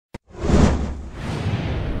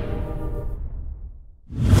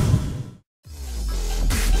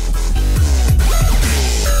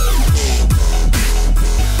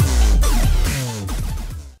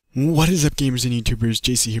What is up, gamers and YouTubers?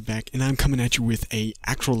 JC here back, and I'm coming at you with a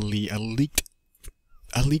leaked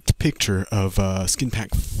picture of Skin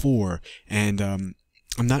Pack 4, and I'm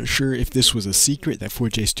not sure if this was a secret that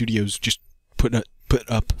 4J Studios just put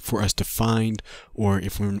up for us to find, or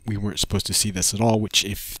if we weren't supposed to see this at all. Which,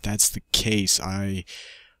 if that's the case, I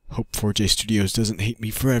hope 4J Studios doesn't hate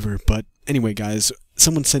me forever. But anyway, guys,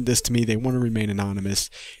 someone sent this to me. They want to remain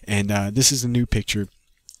anonymous, and this is a new picture.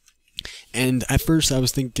 And at first I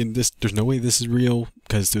was thinking, there's no way this is real,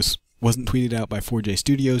 because this wasn't tweeted out by 4J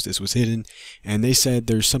Studios. This was hidden, and they said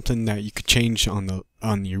there's something that you could change on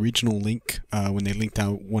the original link when they linked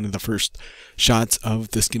out one of the first shots of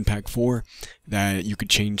the Skin Pack 4, that you could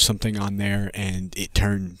change something on there, and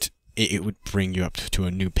it would bring you up to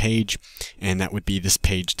a new page, and that would be this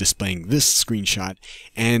page displaying this screenshot.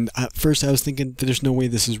 And at first I was thinking that there's no way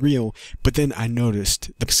this is real, but then I noticed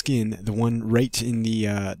the skin, the one right in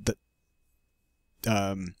the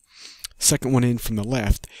second one in from the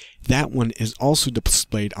left, that one is also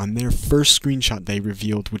displayed on their first screenshot they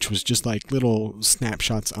revealed, which was just like little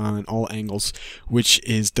snapshots on all angles, which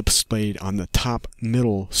is displayed on the top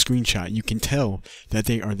middle screenshot. You can tell that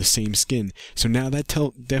they are the same skin. So now that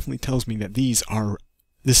definitely tells me that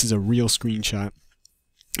this is a real screenshot,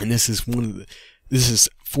 and this is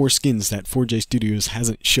 4 skins that 4J Studios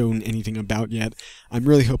hasn't shown anything about yet. I'm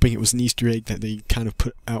really hoping it was an Easter egg that they kind of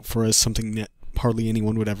put out for us, something that hardly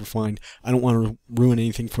anyone would ever find. I don't want to ruin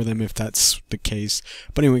anything for them if that's the case.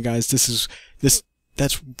 But anyway, guys, that's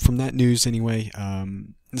from that news anyway.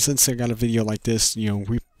 Since I got a video like this,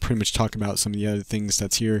 we pretty much talk about some of the other things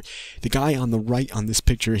that's here. The guy on the right on this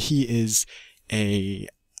picture, he is a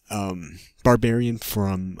barbarian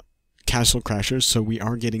from Castle Crashers, so we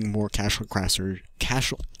are getting more Castle Crashers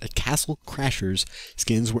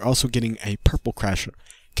skins. We're also getting a purple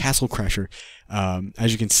Castle Crasher,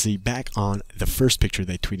 as you can see back on the first picture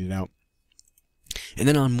they tweeted out. And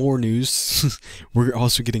then on more news, we're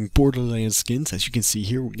also getting Borderlands skins. As you can see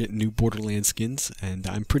here, we're getting new Borderlands skins, and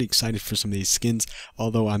I'm pretty excited for some of these skins,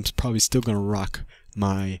 although I'm probably still going to rock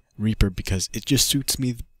my Reaper because it just suits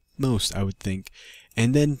me the most, I would think.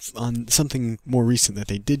 And then on something more recent that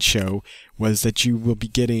they did show was that you will be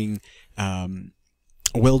getting a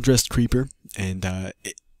well-dressed creeper, and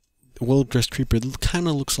well-dressed creeper kind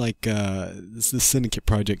of looks like the Syndicate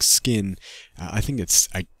Project skin. I think it's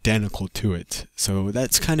identical to it, so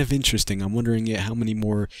that's kind of interesting. I'm wondering how many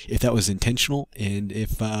more, if that was intentional, and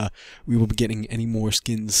if we will be getting any more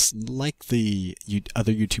skins like the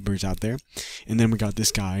other YouTubers out there. And then we got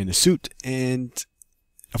this guy in a suit, and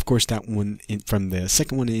of course that one from the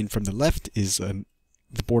second one in from the left is the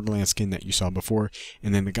Borderlands skin that you saw before,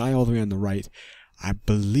 and then the guy all the way on the right, I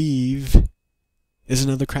believe, is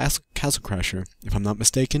another Castle Crasher, if I'm not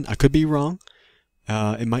mistaken. I could be wrong.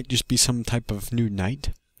 It might just be some type of new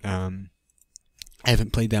knight. I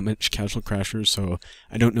haven't played that much Castle Crashers, so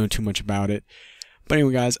I don't know too much about it. But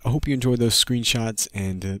anyway, guys, I hope you enjoyed those screenshots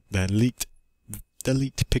and the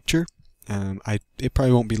leaked picture. It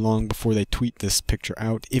probably won't be long before they tweet this picture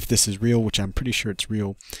out, if this is real, which I'm pretty sure it's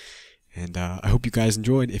real. And I hope you guys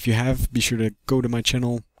enjoyed. If you have, be sure to go to my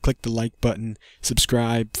channel, click the like button,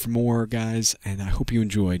 subscribe for more, guys, and I hope you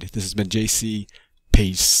enjoyed. This has been JC.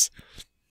 Peace.